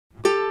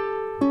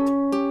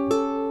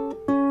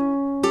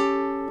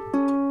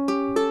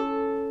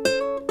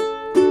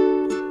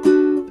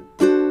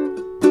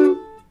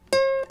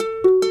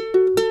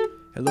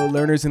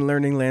learners in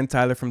Learning Land,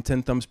 Tyler from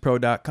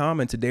 10thumbspro.com,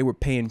 and today we're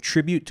paying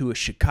tribute to a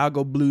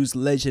Chicago blues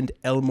legend,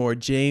 Elmore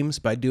James,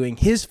 by doing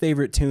his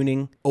favorite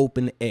tuning,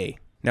 open A.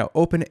 Now,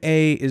 open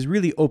A is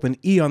really open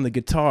E on the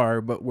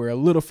guitar, but we're a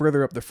little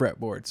further up the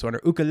fretboard. So on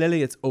our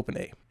ukulele, it's open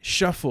A.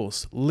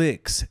 Shuffles,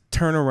 licks,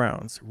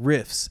 turnarounds,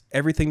 riffs,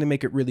 everything to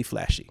make it really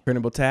flashy.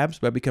 Printable tabs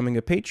by becoming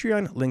a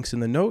Patreon, links in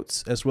the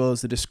notes, as well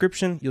as the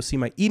description. You'll see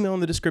my email in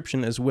the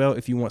description as well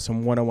if you want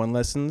some one-on-one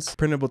lessons.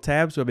 Printable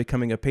tabs by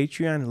becoming a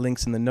Patreon,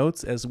 links in the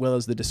notes, as well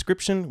as the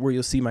description where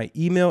you'll see my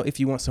email if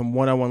you want some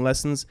one-on-one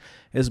lessons,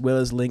 as well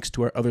as links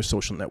to our other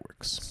social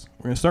networks.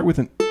 We're gonna start with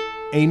an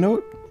A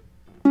note.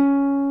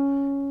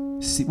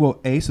 C, well,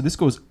 A, so this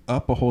goes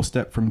up a whole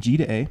step from G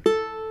to A.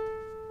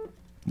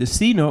 The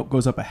C note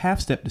goes up a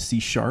half step to C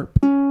sharp.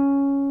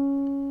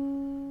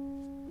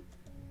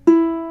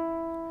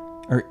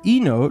 Our E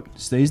note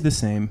stays the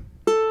same,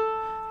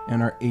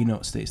 and our A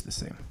note stays the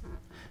same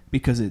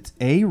because it's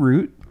A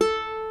root,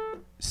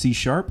 C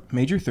sharp,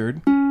 major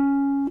third.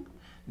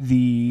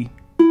 The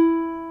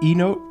E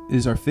note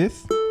is our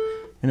fifth,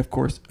 and of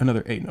course,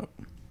 another A note.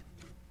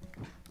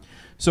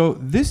 So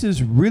this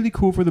is really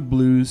cool for the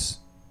blues.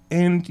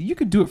 And you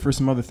could do it for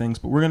some other things,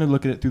 but we're going to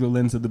look at it through the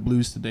lens of the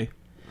blues today.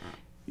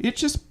 It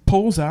just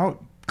pulls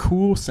out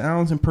cool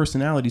sounds and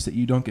personalities that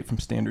you don't get from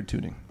standard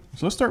tuning.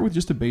 So let's start with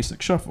just a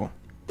basic shuffle.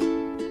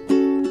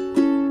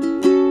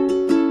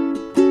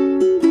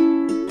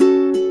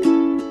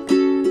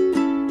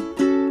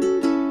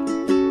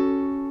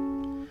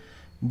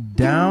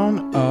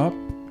 Down, up,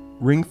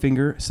 ring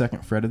finger,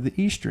 second fret of the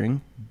E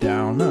string,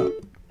 down, up.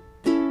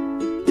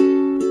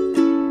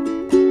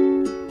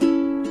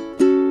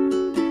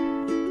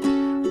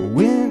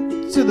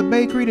 Went to the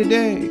bakery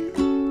today,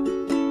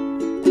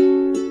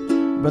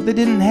 but they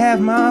didn't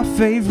have my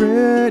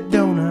favorite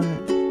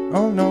donut.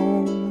 Oh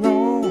no,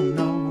 no,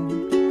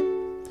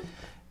 no.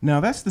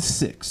 Now that's the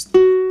sixth.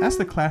 That's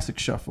the classic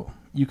shuffle.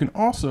 You can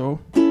also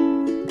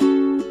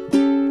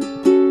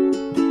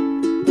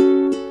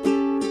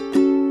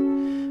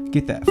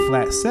get that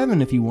flat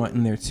seven if you want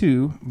in there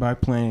too by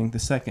playing the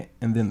second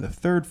and then the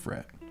third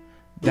fret.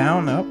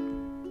 Down, up,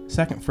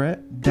 second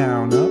fret,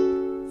 down,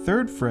 up,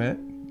 third fret,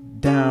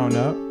 down,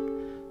 up,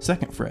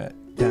 second fret,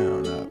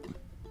 down, up.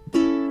 I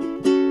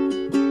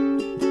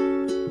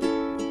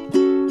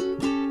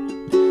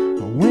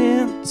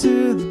went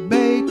to the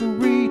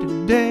bakery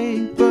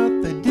today,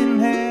 but they didn't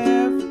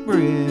have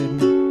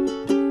bread.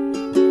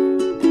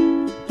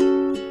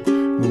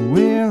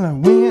 Well, I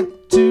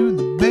went to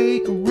the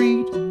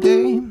bakery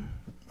today.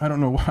 I don't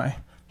know why.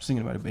 I'm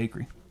singing about a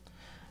bakery.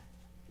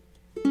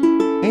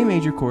 A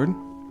major chord,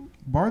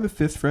 bar the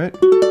fifth fret,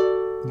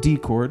 D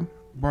chord,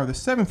 bar the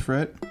seventh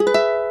fret,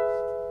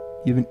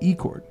 you have an E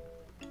chord.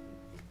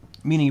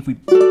 Meaning if we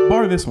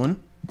bar this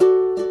one,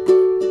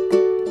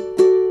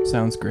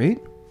 sounds great.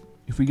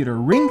 If we get our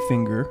ring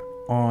finger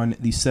on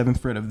the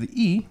seventh fret of the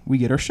E, we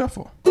get our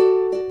shuffle.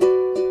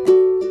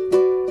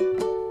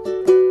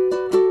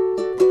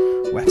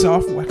 Wax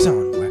off, wax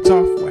on, wax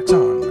off, wax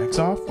on, wax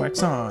off,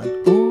 wax on.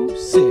 Ooh,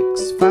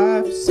 6,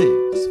 5,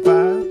 6,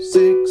 5,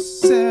 6,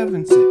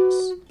 7,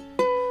 6.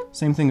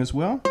 Same thing as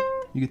well.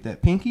 You get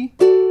that pinky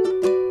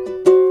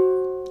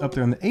up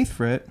there on the 8th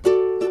fret.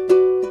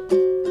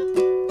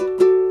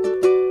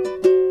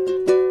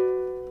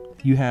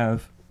 You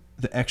have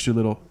the extra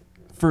little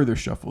further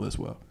shuffle as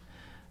well.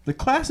 The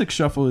classic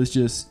shuffle is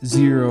just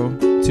 0,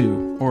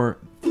 2, or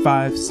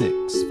 5,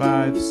 6,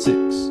 5,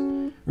 6,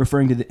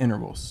 referring to the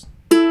intervals.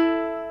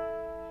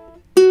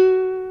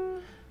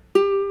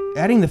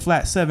 Adding the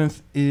flat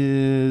seventh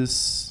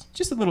is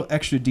just a little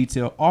extra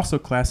detail, also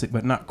classic,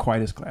 but not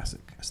quite as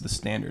classic as the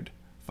standard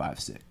 5,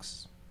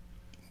 6.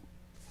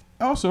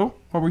 Also,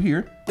 while we're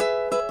here,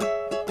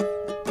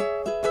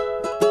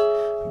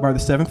 bar the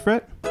 7th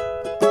fret,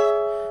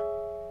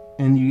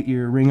 and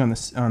your ring on the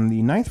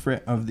 9th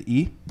fret of the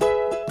E,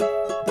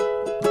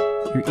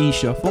 your E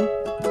shuffle.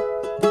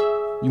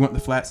 You want the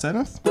flat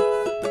 7th.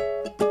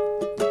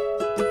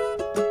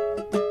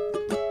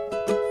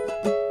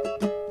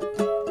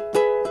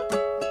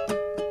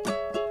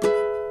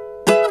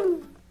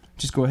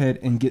 Just go ahead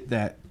and get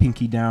that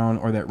pinky down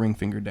or that ring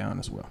finger down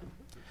as well.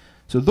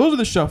 So those are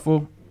the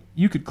shuffle.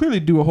 You could clearly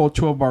do a whole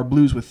 12-bar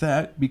blues with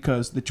that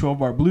because the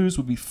 12-bar blues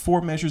would be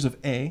 4 measures of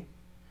A,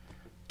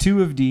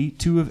 2 of D,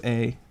 2 of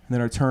A, and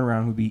then our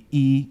turnaround would be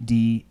E,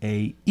 D,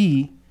 A,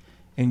 E,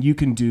 and you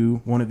can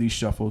do one of these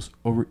shuffles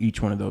over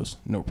each one of those,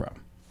 no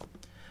problem.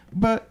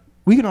 But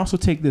we can also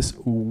take this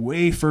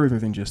way further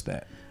than just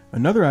that.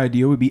 Another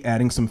idea would be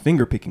adding some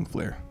finger picking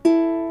flair.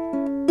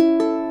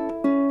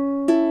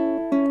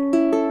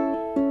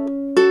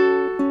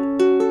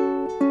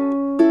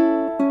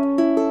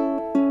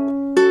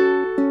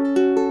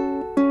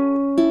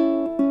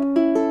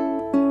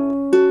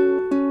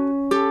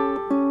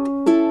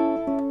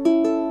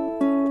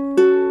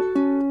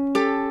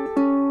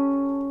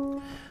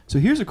 So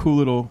here's a cool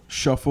little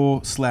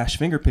shuffle slash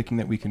finger picking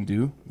that we can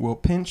do. We'll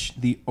pinch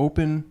the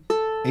open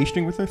A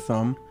string with our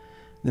thumb,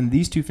 then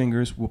these two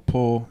fingers will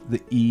pull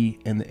the E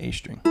and the A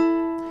string.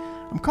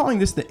 I'm calling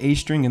this the A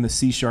string and the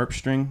C sharp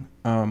string,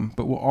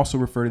 but we'll also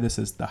refer to this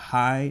as the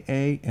high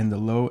A and the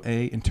low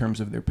A in terms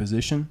of their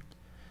position.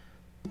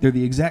 They're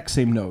the exact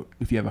same note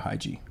if you have a high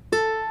G.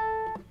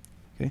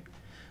 Okay,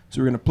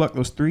 so we're going to pluck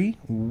those three.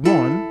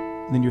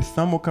 1, then your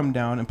thumb will come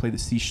down and play the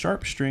C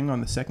sharp string on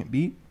the second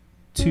beat.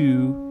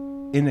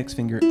 2, index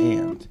finger,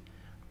 and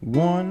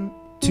 1,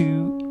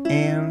 2,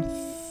 and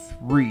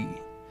 3.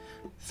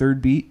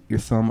 Third beat, your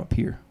thumb up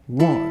here.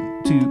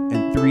 1, 2,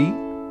 and 3.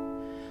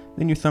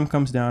 Then your thumb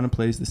comes down and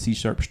plays the C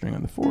sharp string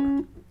on the 4.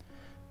 1,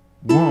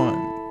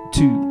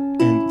 2,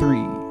 and 3,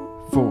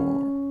 4.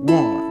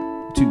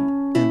 1,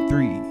 2, and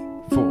 3,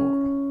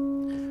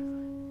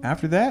 4.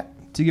 After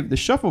that, to give it the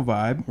shuffle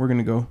vibe, we're going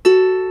to go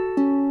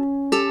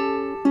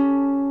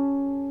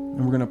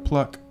and we're going to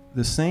pluck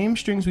the same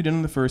strings we did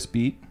on the first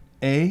beat,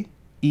 A,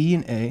 E,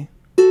 and A,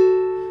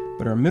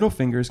 but our middle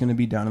finger is going to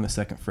be down on the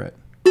 2nd fret.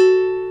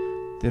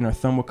 Then our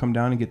thumb will come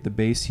down and get the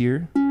bass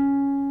here.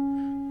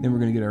 Then we're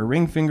going to get our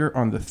ring finger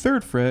on the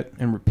 3rd fret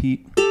and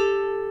repeat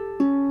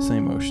the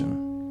same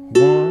motion.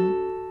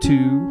 1,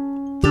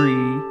 2, 3,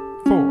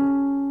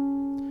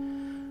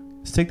 4.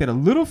 Let's take that a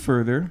little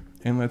further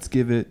and let's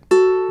give it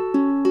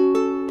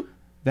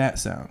that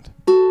sound.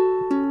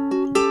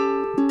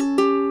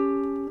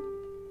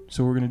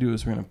 So what we're going to do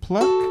is we're going to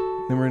pluck,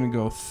 then we're going to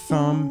go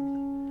thumb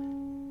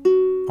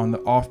on the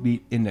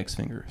offbeat index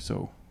finger.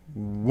 So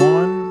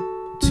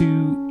 1,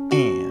 2,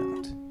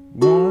 and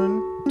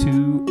 1,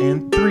 2,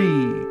 and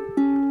 3.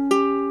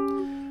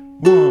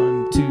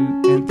 1, 2,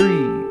 and 3,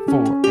 4,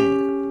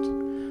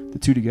 and the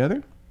 2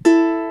 together.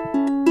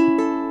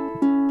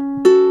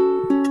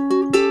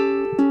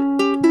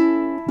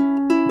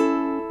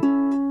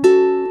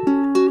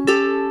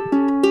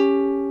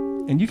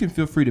 And you can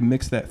feel free to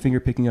mix that finger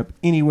picking up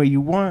any way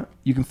you want.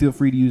 You can feel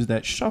free to use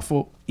that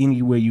shuffle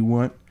any way you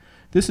want.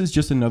 This is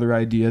just another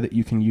idea that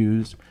you can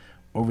use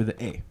over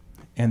the A.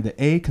 And the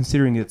A,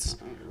 considering it's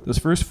those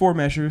first 4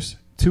 measures,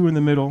 2 in the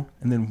middle,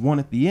 and then 1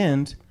 at the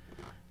end,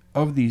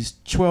 of these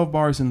 12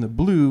 bars in the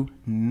blue,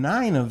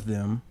 7 of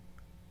them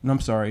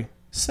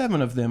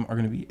are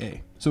going to be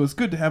A. So it's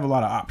good to have a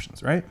lot of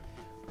options, right?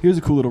 Here's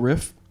a cool little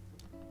riff.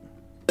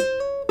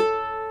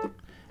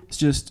 It's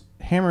just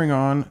hammering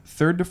on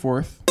 3rd to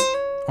 4th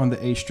on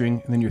the A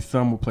string, and then your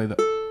thumb will play the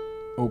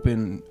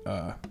open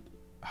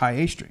high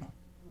A string,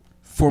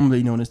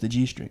 formerly known as the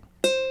G string.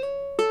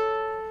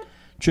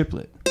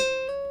 Triplet.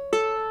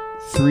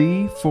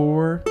 3,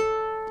 4,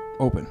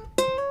 open.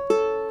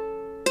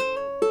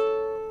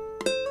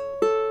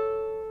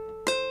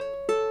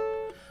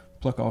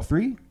 Pluck all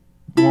 3.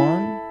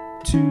 1,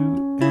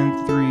 2,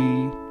 and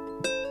 3.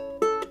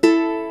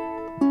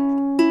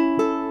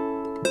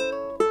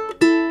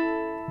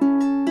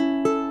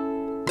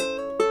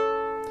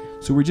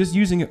 So we're just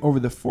using it over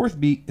the 4th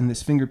beat in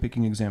this finger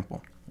picking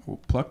example. We'll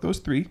pluck those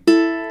 3.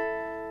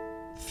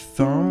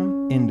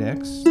 Thumb,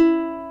 index,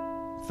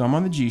 thumb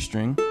on the G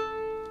string,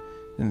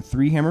 then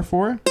 3 hammer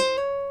 4,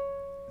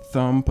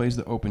 thumb plays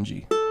the open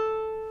G.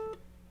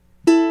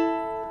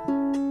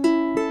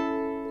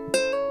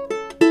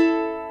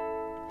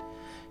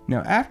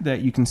 Now after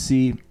that, you can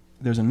see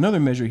there's another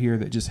measure here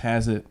that just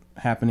has it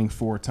happening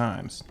 4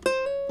 times.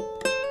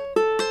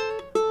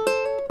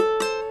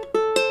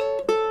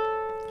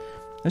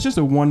 That's just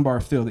a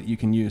 1-bar fill that you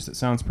can use that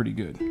sounds pretty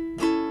good.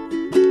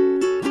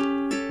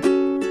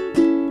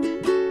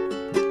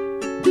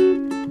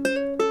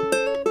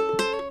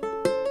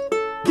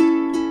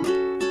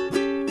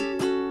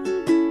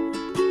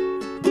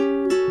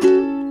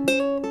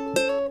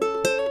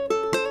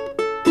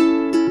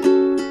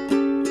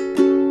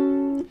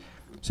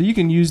 So you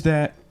can use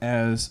that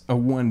as a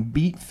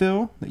 1-beat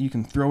fill that you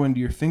can throw into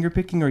your finger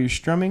picking or your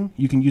strumming.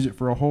 You can use it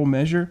for a whole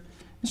measure.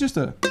 It's just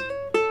a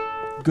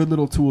good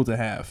little tool to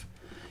have.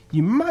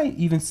 You might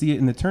even see it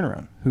in the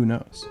turnaround. Who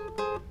knows?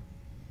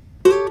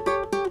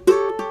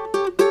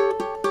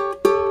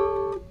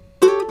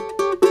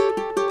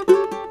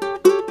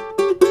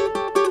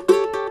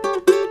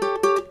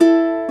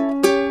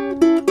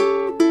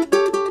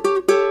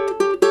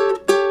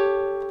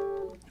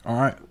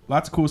 All right,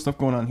 lots of cool stuff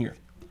going on here.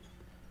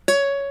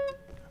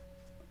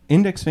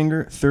 Index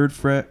finger, 3rd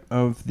fret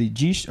of the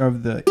E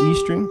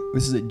string.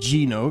 This is a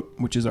G note,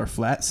 which is our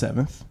flat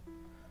 7th.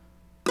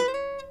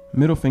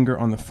 Middle finger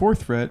on the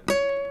 4th fret.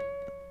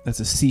 That's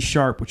a C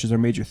sharp, which is our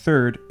major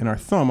 3rd, and our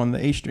thumb on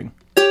the A string.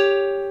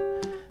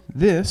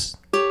 This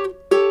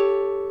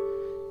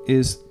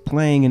is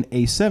playing an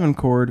A7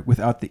 chord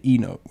without the E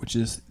note, which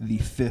is the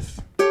 5th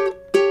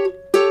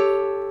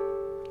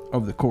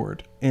of the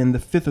chord. And the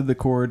 5th of the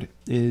chord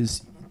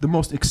is the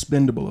most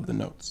expendable of the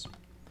notes.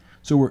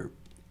 So we're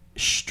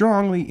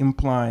strongly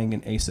implying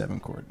an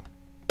A7 chord.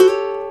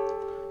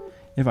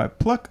 If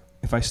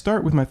I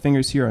start with my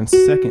fingers here on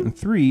 2nd and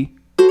 3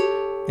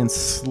 and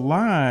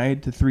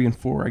slide to 3 and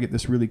 4, I get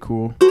this really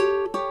cool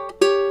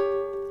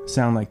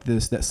sound like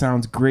this. That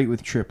sounds great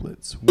with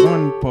triplets.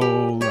 1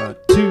 pola,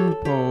 2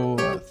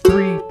 pola,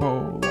 3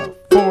 pola,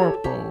 4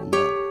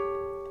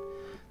 pola.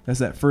 That's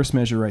that first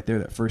measure right there,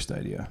 that first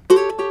idea.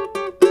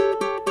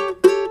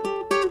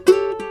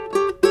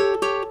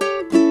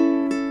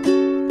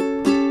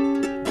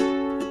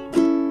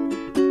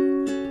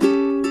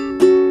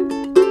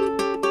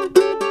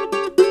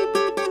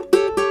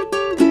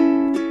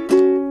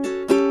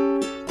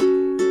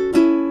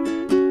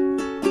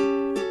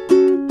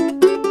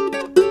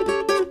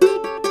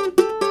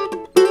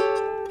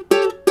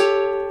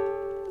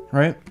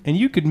 And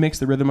you could mix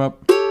the rhythm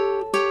up.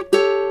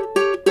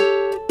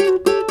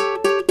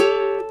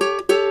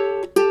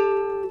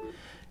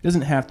 It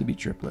doesn't have to be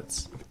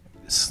triplets.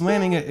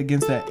 Slamming it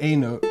against that A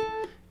note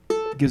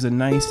gives a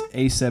nice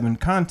A7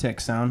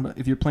 context sound, but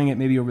if you're playing it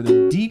maybe over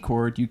the D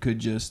chord, you could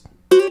just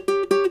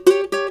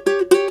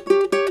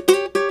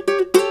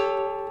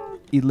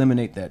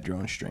eliminate that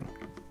drone string.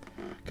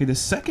 Okay, the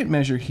second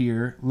measure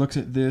here looks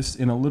at this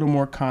in a little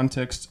more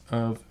context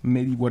of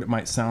maybe what it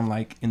might sound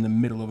like in the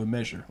middle of a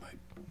measure. Like,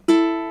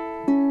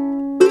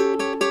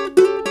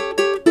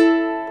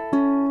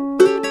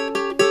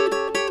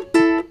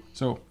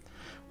 so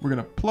we're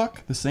gonna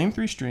pluck the same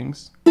 3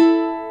 strings,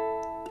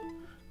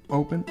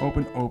 open,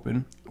 open,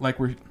 open, like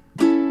we're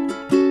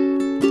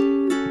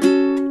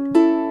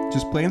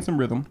just playing some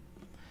rhythm.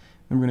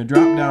 Then we're gonna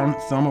drop down,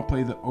 thumb will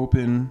play the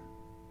open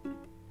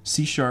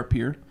C sharp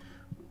here.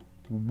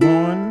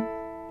 1,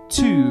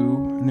 2,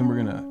 and then we're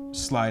gonna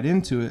slide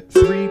into it.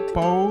 3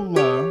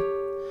 pola,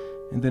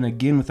 and then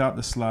again without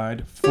the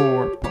slide,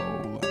 4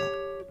 pola.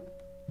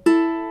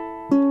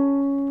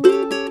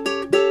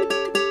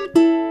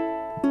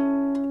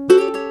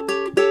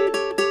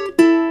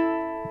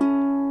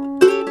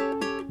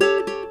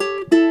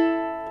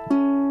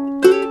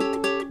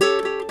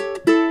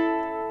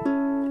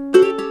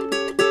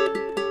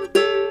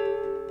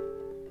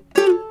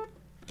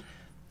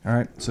 All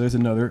right, so there's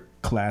another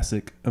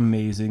classic,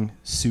 amazing,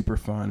 super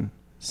fun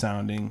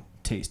sounding,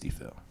 tasty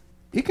fill.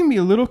 It can be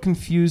a little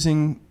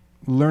confusing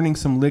learning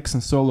some licks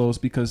and solos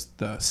because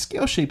the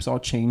scale shapes all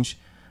change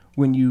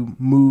when you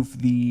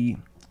move the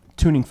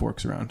tuning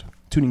forks around,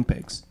 tuning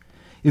pegs.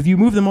 If you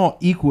move them all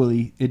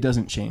equally, it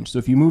doesn't change. So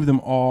if you move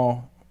them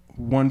all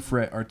 1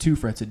 fret or 2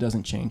 frets, it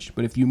doesn't change.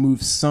 But if you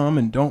move some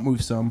and don't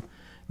move some,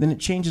 then it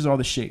changes all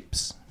the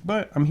shapes.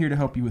 But I'm here to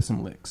help you with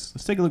some licks.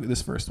 Let's take a look at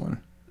this first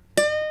one.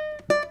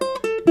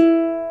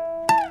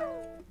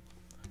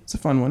 It's a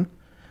fun one.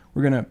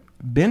 We're gonna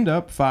bend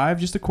up 5,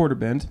 just a quarter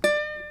bend.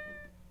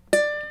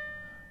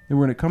 Then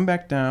we're gonna come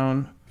back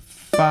down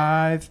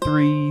 5,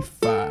 3,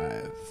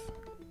 5.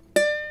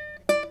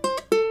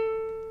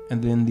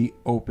 And then the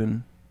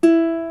open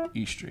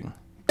E string.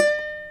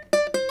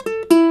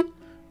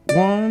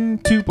 1,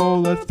 2,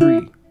 pola,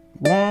 3.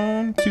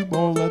 1, 2,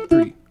 pola,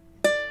 3.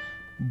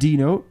 D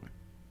note,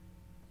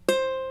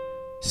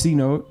 C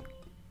note,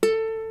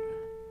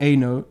 A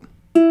note,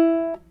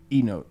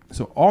 E note.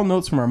 So all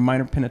notes from our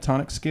minor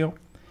pentatonic scale.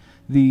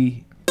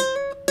 The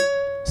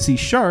C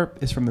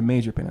sharp is from the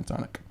major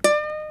pentatonic.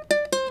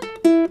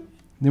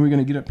 Then we're going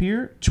to get up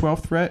here,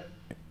 12th fret,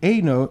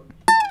 A note,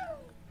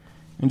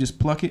 and just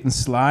pluck it and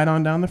slide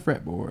on down the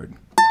fretboard.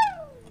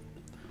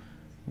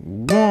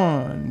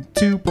 1,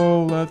 2,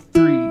 pola,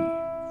 3,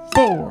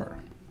 4.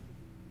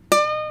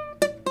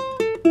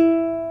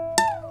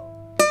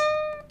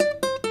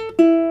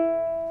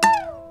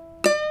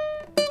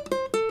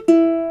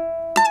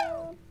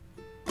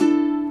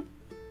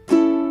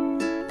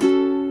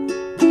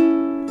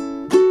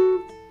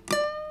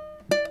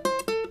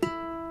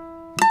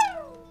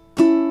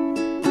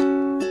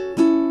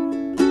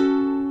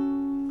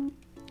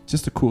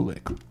 Just a cool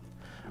lick. All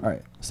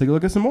right, let's take a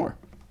look at some more.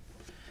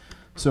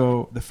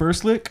 So the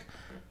first lick,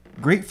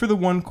 great for the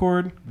 1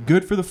 chord,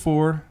 good for the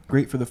 4,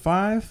 great for the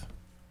 5.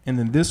 And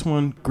then this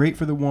one, great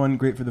for the 1,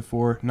 great for the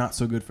 4, not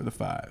so good for the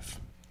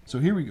 5. So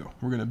here we go.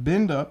 We're gonna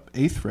bend up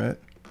 8th fret,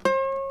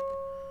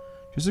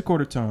 just a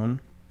quarter tone.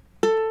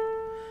 Then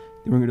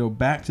we're gonna go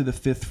back to the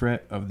 5th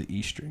fret of the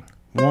E string.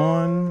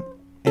 1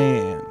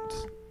 and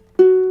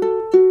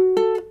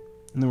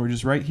then we're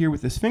just right here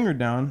with this finger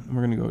down, and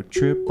we're gonna go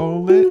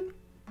triplet.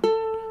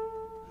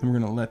 And we're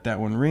going to let that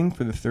one ring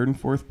for the 3rd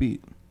and 4th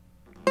beat.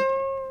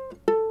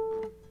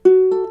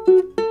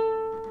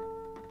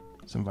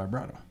 Some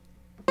vibrato.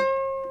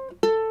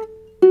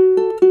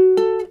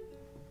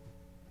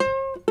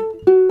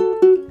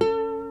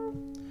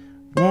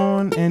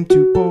 One and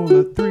 2,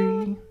 pola,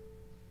 3.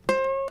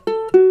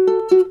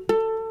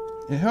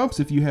 It helps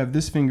if you have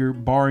this finger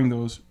barring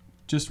those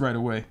just right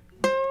away.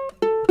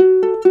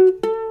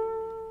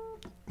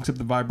 Except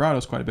the vibrato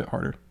is quite a bit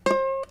harder.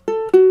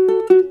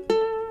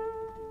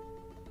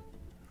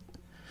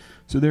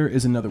 So there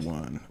is another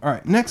one. All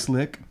right, next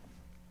lick.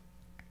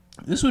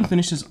 This one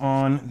finishes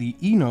on the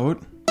E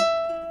note.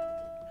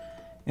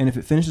 And if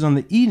it finishes on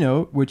the E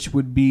note, which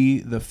would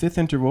be the 5th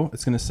interval,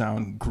 it's going to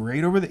sound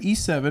great over the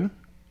E7.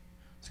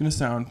 It's going to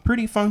sound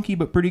pretty funky,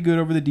 but pretty good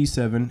over the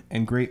D7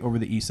 and great over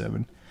the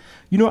E7.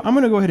 You know what? I'm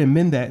going to go ahead and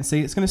mend that and say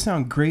it's going to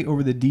sound great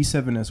over the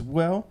D7 as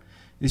well.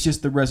 It's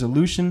just the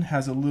resolution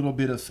has a little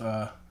bit of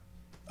a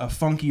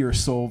funkier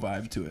soul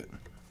vibe to it.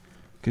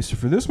 Okay, so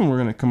for this one, we're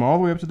going to come all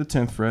the way up to the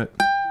 10th fret,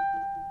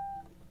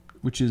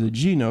 which is a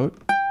G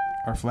note,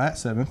 our flat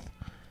 7th.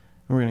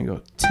 And we're going to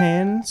go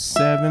 10,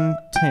 7,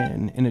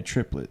 10 in a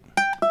triplet,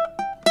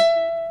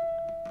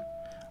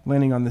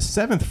 landing on the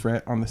 7th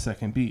fret on the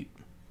 2nd beat.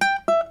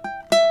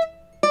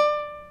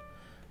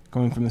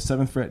 Going from the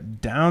 7th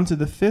fret down to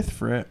the 5th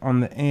fret on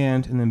the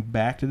and then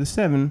back to the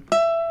 7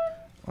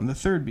 on the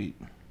 3rd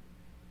beat.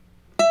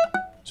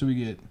 So we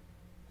get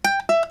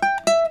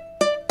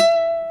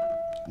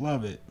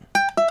Love it.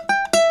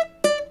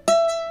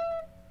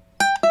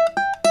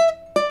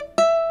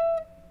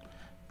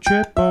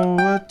 Triple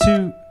a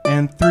 2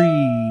 and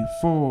 3,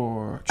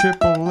 4.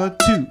 Triple a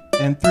 2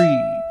 and 3,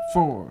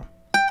 4.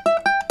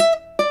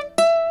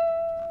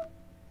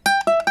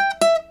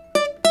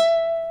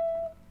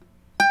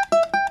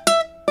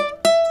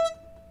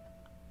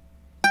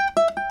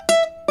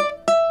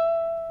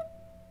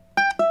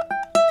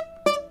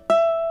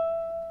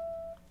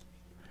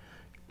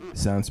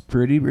 Sounds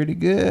pretty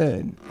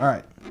good. All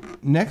right,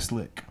 next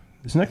lick.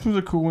 This next one's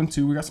a cool one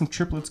too. We got some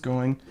triplets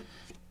going,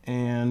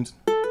 and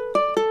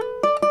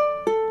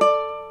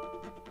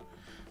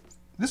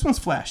this one's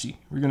flashy.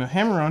 We're gonna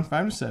hammer on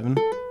 5 to 7,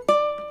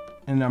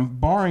 and I'm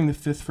barring the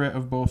 5th fret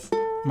of both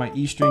my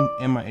E string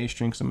and my A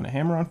string. So I'm gonna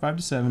hammer on 5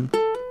 to 7, and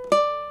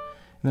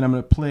then I'm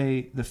gonna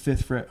play the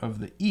 5th fret of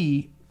the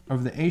E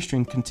of the A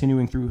string,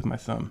 continuing through with my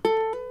thumb.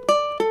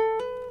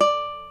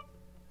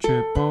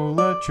 Triple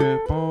a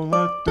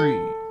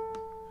 3.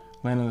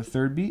 Land on the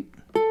 3rd beat,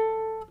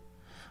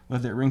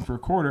 let that ring for a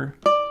quarter,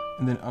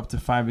 and then up to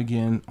 5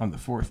 again on the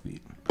 4th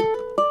beat.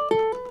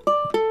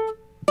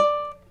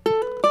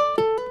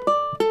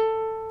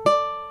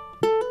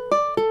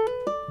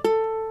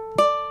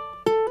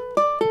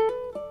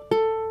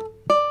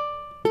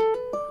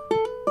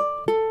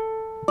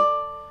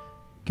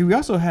 Okay, we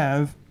also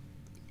have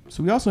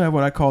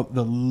what I call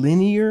the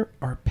linear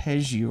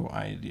arpeggio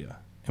idea.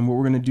 And what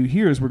we're going to do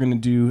here is we're going to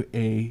do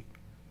a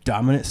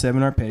dominant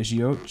 7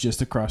 arpeggio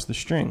just across the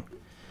string.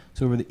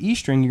 So over the E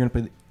string, you're going to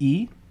play the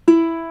E,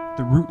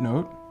 the root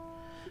note.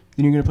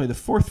 Then you're going to play the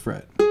 4th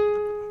fret,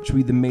 which will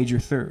be the major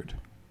 3rd.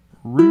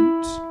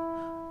 Root,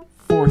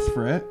 4th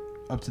fret,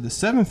 up to the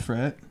 7th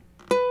fret,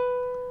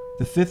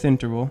 the 5th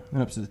interval,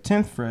 then up to the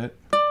 10th fret,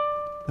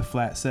 the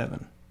flat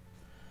 7.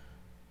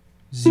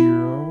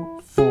 0,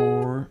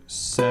 4,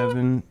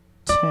 7,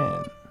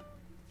 10.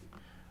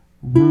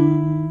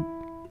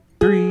 Root,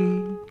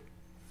 3,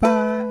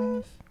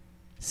 5,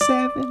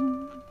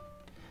 7.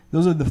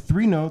 Those are the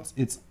 3 notes.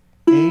 It's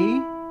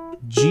A,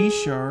 G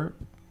sharp,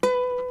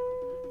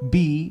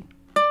 B,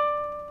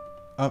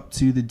 up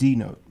to the D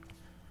note.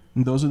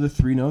 And those are the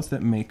 3 notes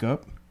that make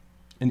up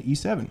an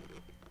E7.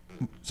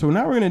 So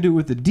now we're going to do it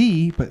with the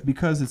D, but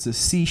because it's a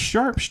C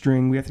sharp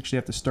string, we actually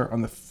have to start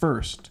on the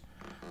 1st.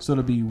 So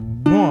it'll be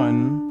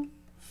 1,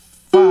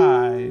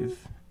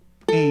 5,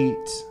 8,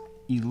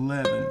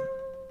 11.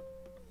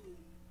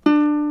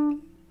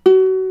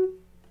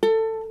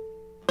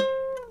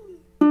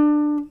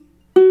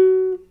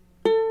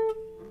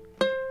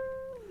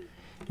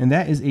 And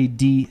that is a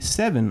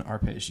D7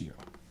 arpeggio.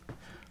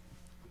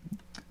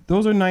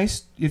 Those are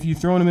nice if you're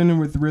throwing them in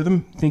with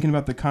rhythm, thinking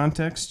about the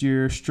context.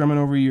 You're strumming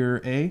over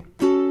your A,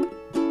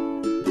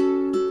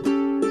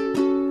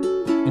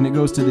 and it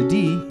goes to the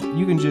D.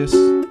 You can just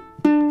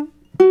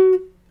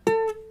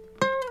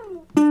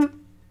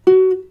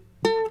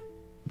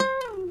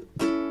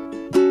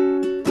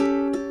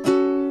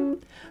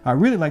I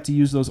really like to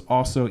use those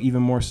also,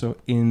 even more so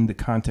in the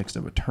context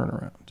of a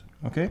turnaround.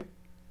 Okay?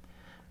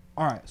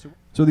 All right.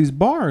 So these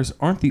bars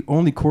aren't the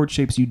only chord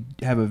shapes you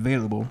have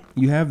available.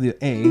 You have the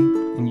A,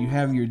 and you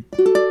have your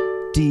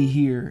D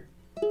here,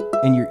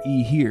 and your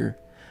E here.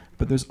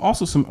 But there's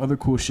also some other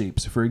cool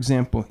shapes. For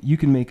example, you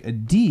can make a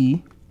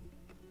D,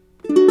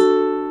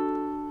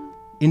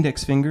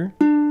 index finger,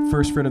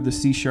 1st fret of the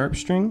C sharp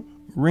string,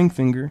 ring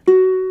finger,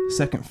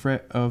 2nd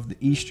fret of the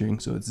E string.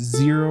 So it's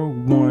 0,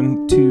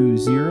 1, 2,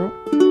 0.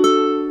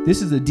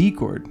 This is a D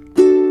chord.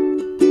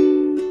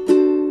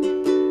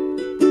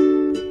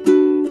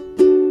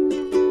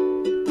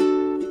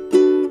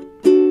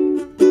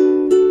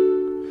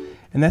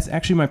 And that's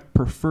actually my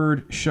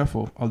preferred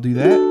shuffle. I'll do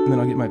that, and then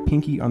I'll get my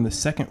pinky on the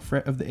 2nd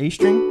fret of the A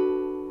string,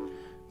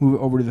 move it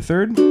over to the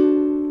 3rd,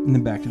 and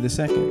then back to the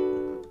 2nd.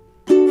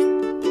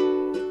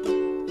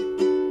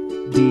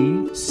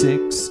 D,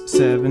 6,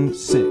 7,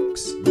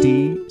 6.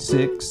 D,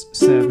 6,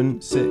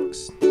 7,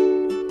 6.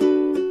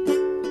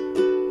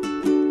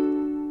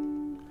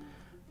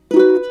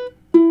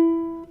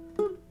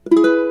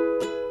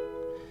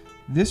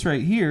 This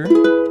right here,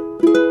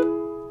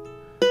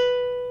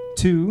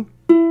 2,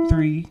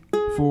 3,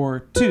 4,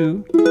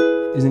 2,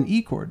 is an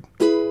E chord.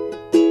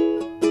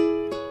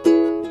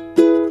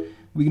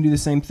 We can do the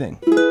same thing.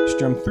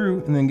 Strum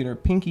through and then get our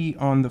pinky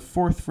on the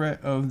 4th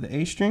fret of the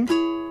A string,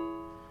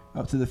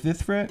 up to the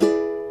 5th fret,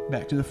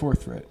 back to the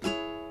 4th fret.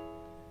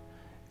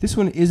 This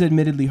one is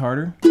admittedly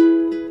harder.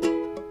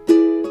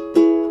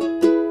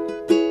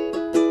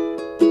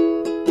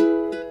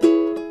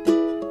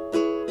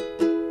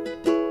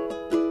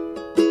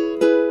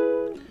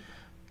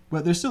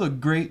 But there's still a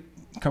great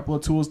couple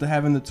of tools to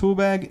have in the tool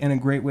bag, and a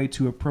great way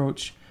to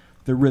approach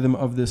the rhythm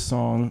of this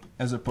song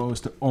as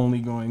opposed to only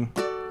going.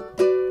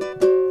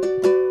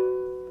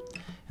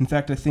 In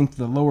fact, I think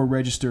the lower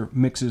register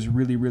mixes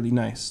really, really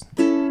nice.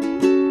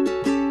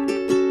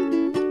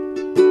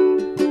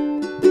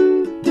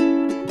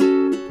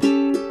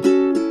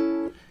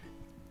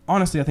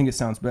 Honestly, I think it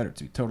sounds better,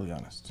 to be totally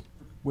honest.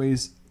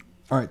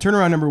 All right,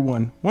 turnaround number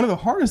 1. One of the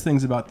hardest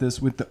things about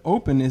this with the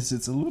open is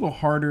it's a little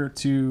harder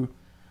to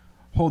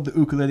hold the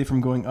ukulele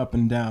from going up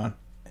and down.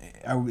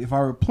 If I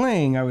were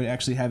playing, I would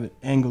actually have it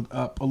angled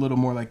up a little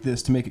more like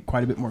this to make it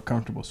quite a bit more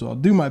comfortable. So I'll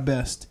do my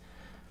best,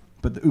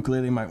 but the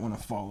ukulele might want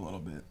to fall a little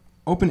bit.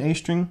 Open A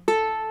string,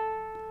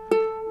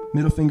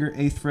 middle finger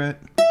 8th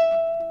fret,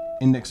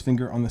 index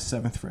finger on the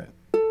 7th fret,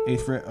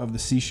 8th fret of the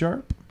C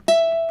sharp,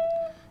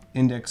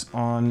 index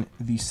on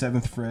the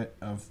 7th fret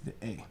of the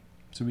A.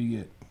 So we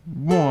get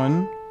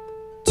 1,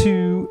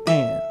 2,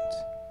 and.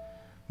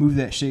 Move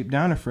that shape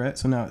down a fret,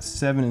 so now it's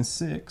 7 and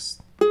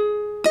 6.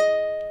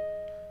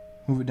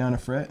 Move it down a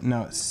fret,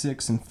 now it's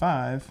 6 and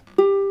 5.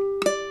 Then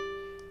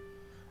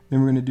we're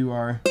going to do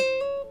our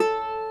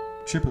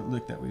triplet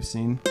lick that we've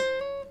seen.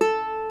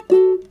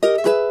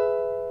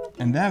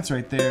 And that's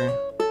right there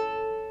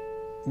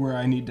where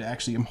I need to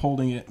actually, I'm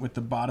holding it with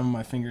the bottom of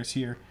my fingers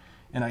here,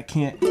 and I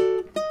can't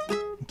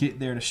get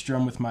there to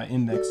strum with my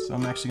index, so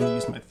I'm actually going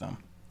to use my thumb.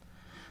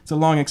 It's a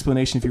long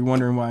explanation. If you're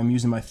wondering why I'm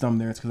using my thumb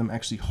there, it's because I'm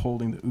actually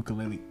holding the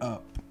ukulele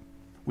up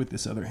with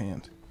this other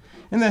hand.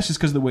 And that's just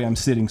because of the way I'm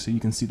sitting, so you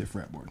can see the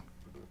fretboard.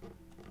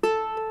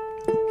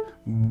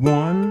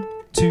 1,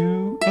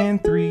 2,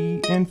 and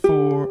 3, and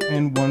 4,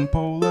 and 1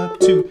 pola,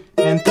 2,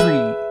 and 3,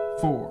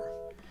 4.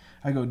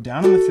 I go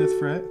down on the 5th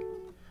fret,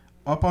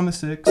 up on the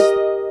 6th,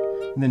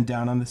 and then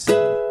down on the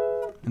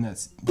 7th. And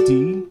that's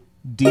D,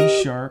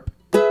 D sharp,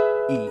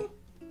 E.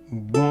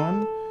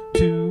 1,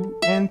 2,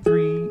 and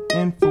 3,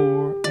 and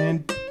 4,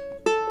 and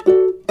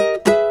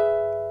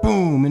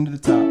boom, into the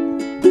top.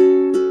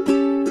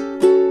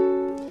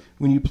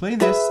 When you play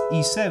this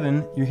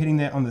E7, you're hitting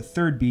that on the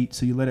 3rd beat,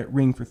 so you let it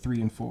ring for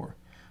 3 and 4.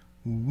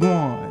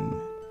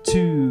 1,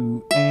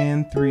 2,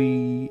 and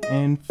 3,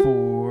 and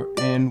 4,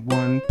 and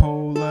 1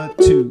 pola,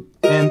 2,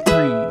 and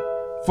 3,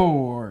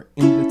 4,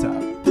 into the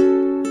top.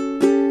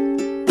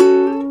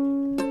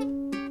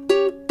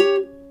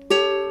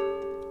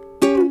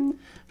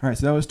 All right,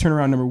 so that was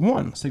turnaround number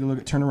 1. Let's take a look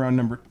at turnaround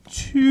number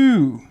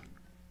 2.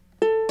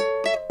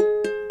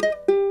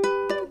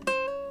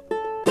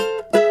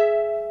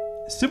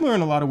 Similar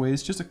in a lot of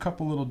ways, just a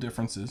couple little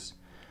differences.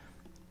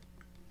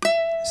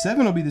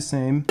 7 will be the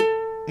same,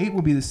 8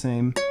 will be the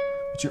same,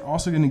 but you're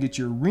also going to get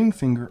your ring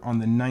finger on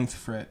the 9th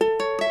fret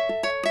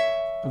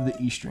of the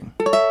E string.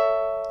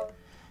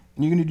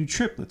 And you're going to do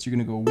triplets. You're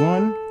going to go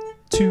 1,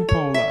 2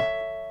 pola,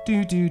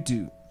 do, do,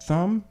 do,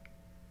 thumb,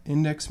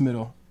 index,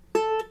 middle.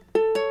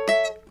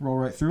 Roll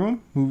right through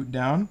them, move it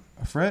down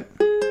a fret,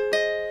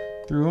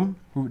 through them,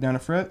 move it down a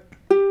fret,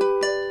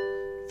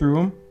 through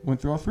them,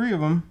 went through all 3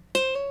 of them.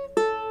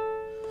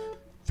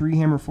 3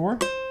 hammer 4,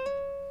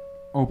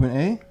 open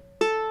A,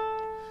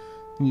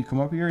 and you come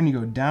up here and you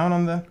go down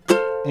on the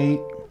 8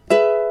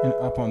 and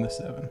up on the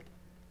 7.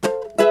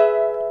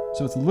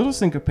 So it's a little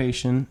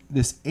syncopation.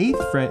 This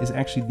 8th fret is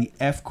actually the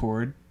F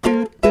chord,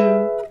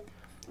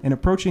 and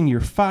approaching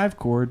your 5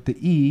 chord, the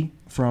E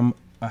from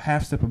a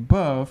half step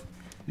above,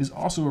 is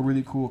also a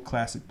really cool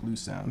classic blues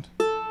sound.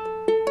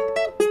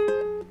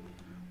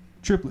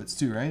 Triplets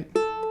too, right?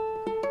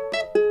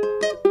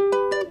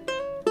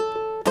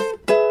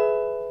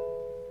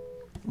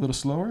 A little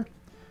slower.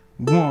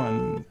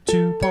 1,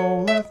 2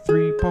 pola,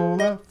 3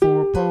 pola,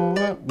 4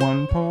 pola,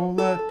 1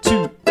 pola,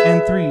 2,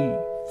 and 3,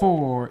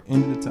 4,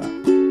 into the top.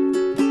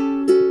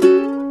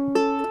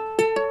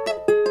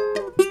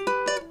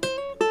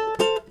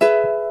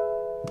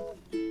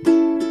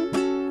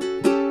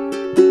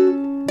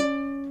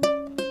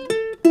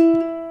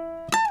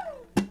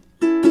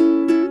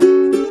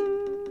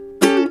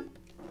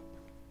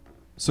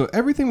 So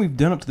everything we've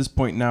done up to this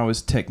point now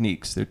is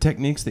techniques. They're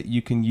techniques that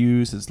you can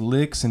use as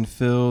licks and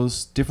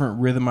fills, different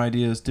rhythm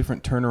ideas,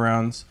 different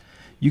turnarounds.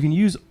 You can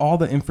use all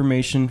the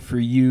information for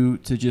you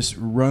to just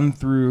run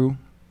through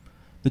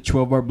the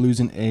 12-bar blues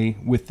in A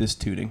with this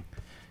tuning.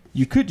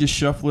 You could just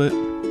shuffle it.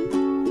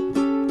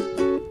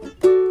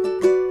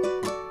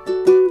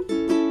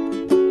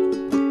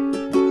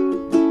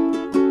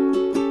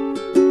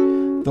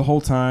 The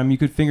whole time. You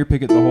could finger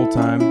pick it the whole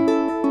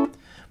time.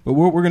 But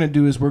what we're going to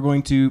do is we're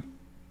going to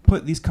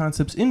put these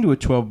concepts into a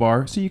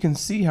 12-bar so you can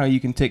see how you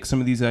can take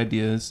some of these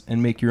ideas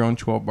and make your own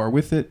 12-bar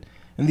with it.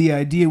 And the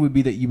idea would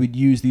be that you would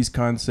use these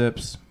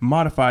concepts,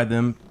 modify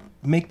them,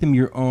 make them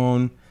your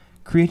own,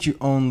 create your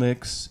own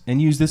licks, and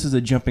use this as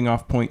a jumping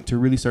off point to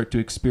really start to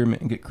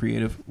experiment and get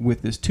creative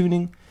with this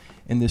tuning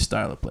and this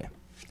style of play.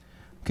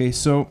 Okay,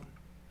 so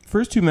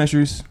first 2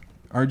 measures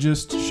are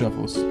just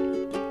shuffles.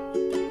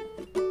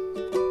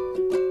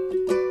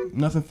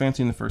 Nothing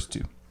fancy in the first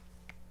 2.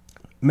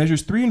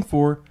 Measures 3 and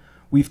 4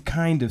 we've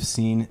kind of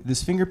seen.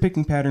 This finger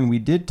picking pattern we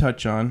did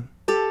touch on,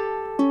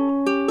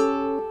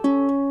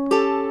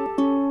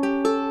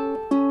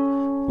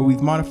 but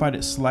we've modified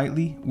it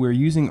slightly. We're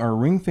using our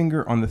ring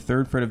finger on the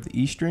 3rd fret of the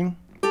E string,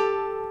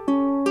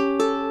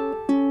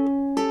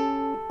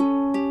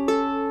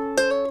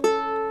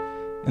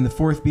 and the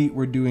 4th beat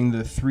we're doing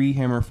the 3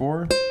 hammer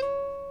 4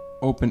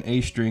 open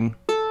A string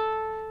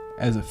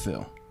as a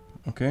fill.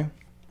 Okay,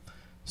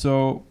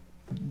 so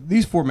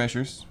these 4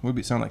 measures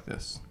would sound like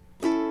this.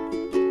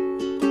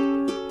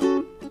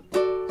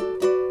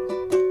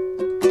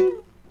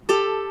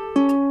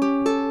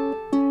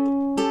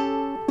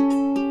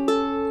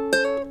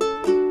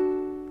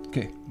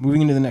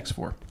 moving into the next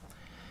 4.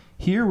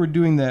 Here we're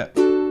doing that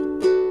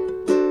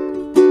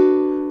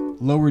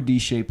lower D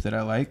shape that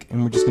I like,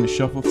 and we're just going to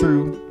shuffle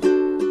through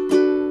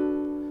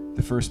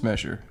the first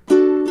measure.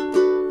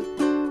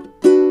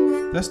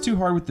 If that's too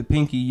hard with the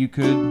pinky, you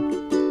could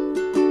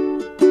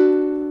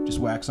just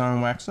wax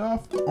on, wax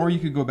off, or you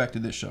could go back to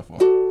this shuffle.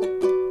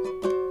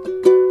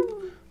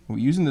 We're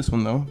using this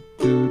one though.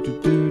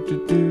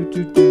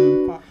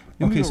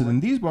 Okay, so then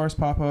these bars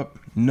pop up.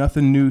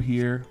 Nothing new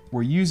here.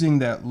 We're using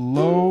that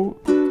low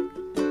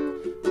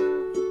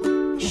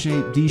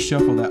shape D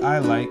shuffle that I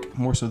like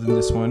more so than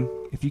this one.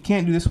 If you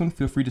can't do this one,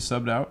 feel free to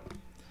sub it out.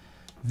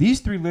 These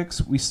 3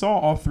 licks, we saw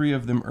all 3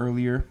 of them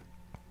earlier.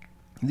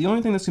 The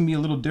only thing that's going to be a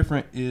little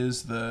different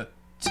is the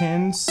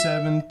 10,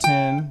 7,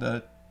 10,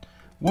 the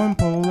 1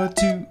 pola,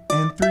 2,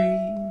 and 3.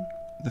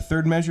 The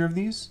third measure of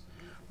these.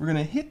 We're going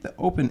to hit the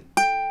open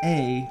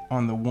A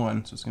on the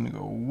 1. So it's going to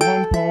go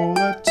 1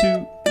 pola,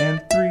 2,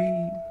 and 3.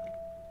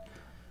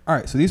 All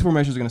right, so these 4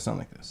 measures are going to sound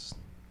like this.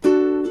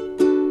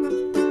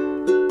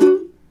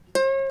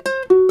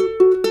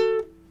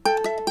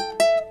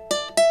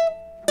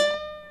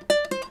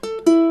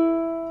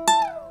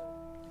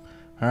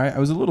 All right, I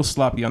was a little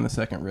sloppy on the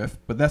second riff,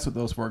 but that's what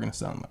those 4 are going to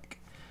sound like.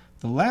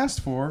 The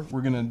last 4,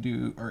 we're going to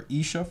do our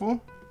E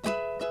shuffle, our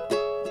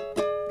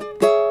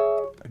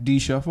D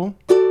shuffle,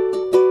 and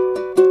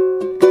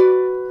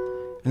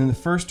then the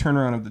first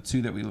turnaround of the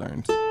 2 that we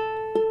learned.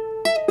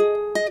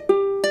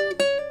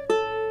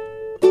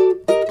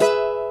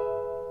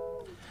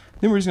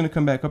 Then we're just going to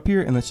come back up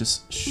here and let's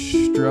just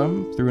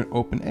strum through an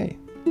open A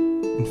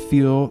and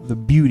feel the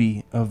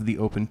beauty of the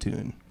open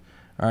tune.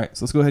 All right,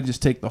 so let's go ahead and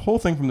just take the whole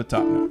thing from the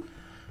top now.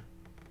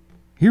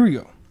 Here we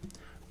go.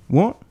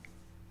 1,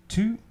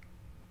 2,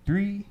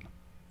 3,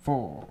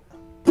 4.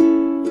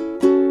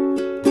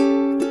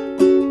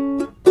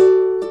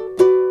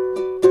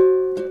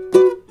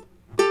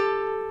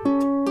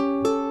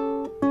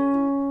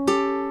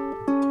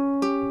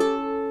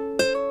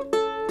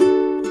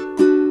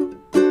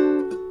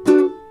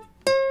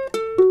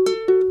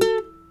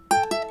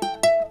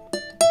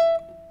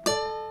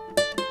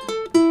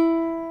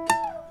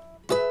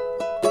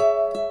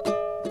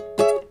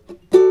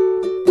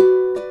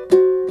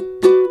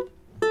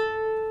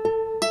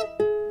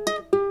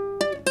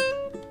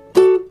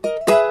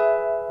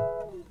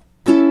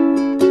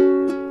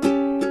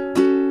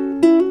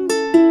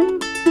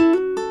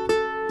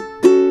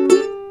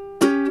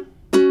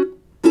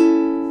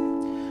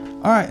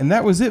 Alright, and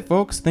that was it,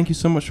 folks. Thank you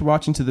so much for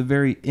watching to the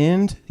very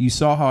end. You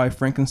saw how I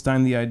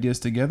Frankenstein the ideas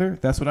together.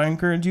 That's what I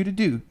encourage you to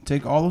do.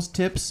 Take all those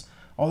tips,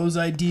 all those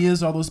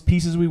ideas, all those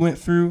pieces we went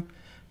through,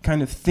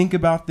 kind of think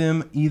about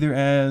them either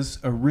as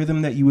a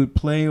rhythm that you would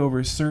play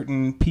over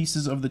certain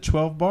pieces of the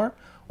 12 bar,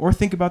 or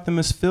think about them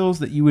as fills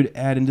that you would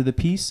add into the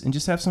piece and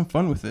just have some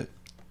fun with it.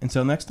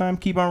 Until next time,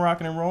 keep on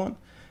rocking and rolling.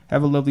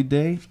 Have a lovely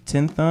day.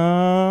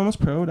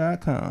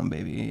 10thumbspro.com,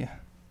 baby.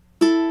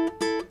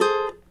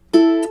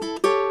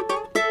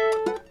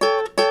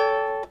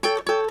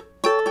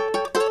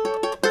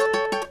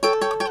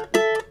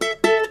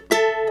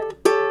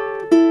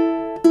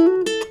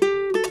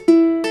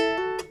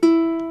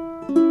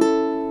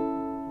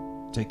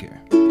 Take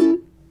care.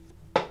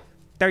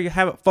 There you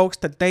have it, folks.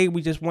 Today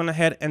we just went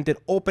ahead and did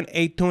open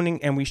A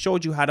tuning, and we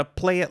showed you how to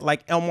play it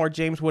like Elmore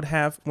James would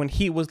have when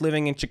he was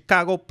living in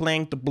Chicago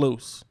playing the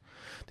blues.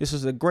 This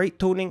is a great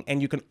tuning,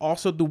 and you can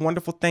also do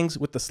wonderful things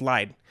with the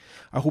slide.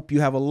 I hope you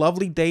have a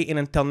lovely day, and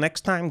until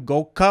next time,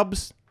 go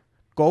Cubs,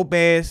 go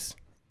Bears,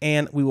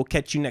 and we will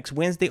catch you next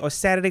Wednesday or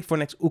Saturday for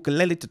next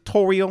ukulele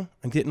tutorial.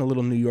 I'm getting a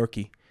little New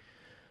Yorkie.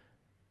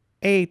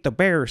 Hey, the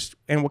Bears,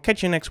 and we'll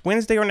catch you next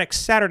Wednesday or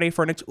next Saturday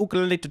for our next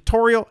ukulele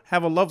tutorial.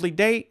 Have a lovely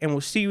day, and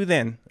we'll see you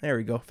then. There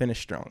we go. Finish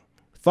strong.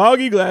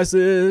 Foggy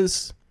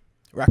glasses.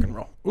 Rock and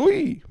roll.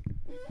 Wee.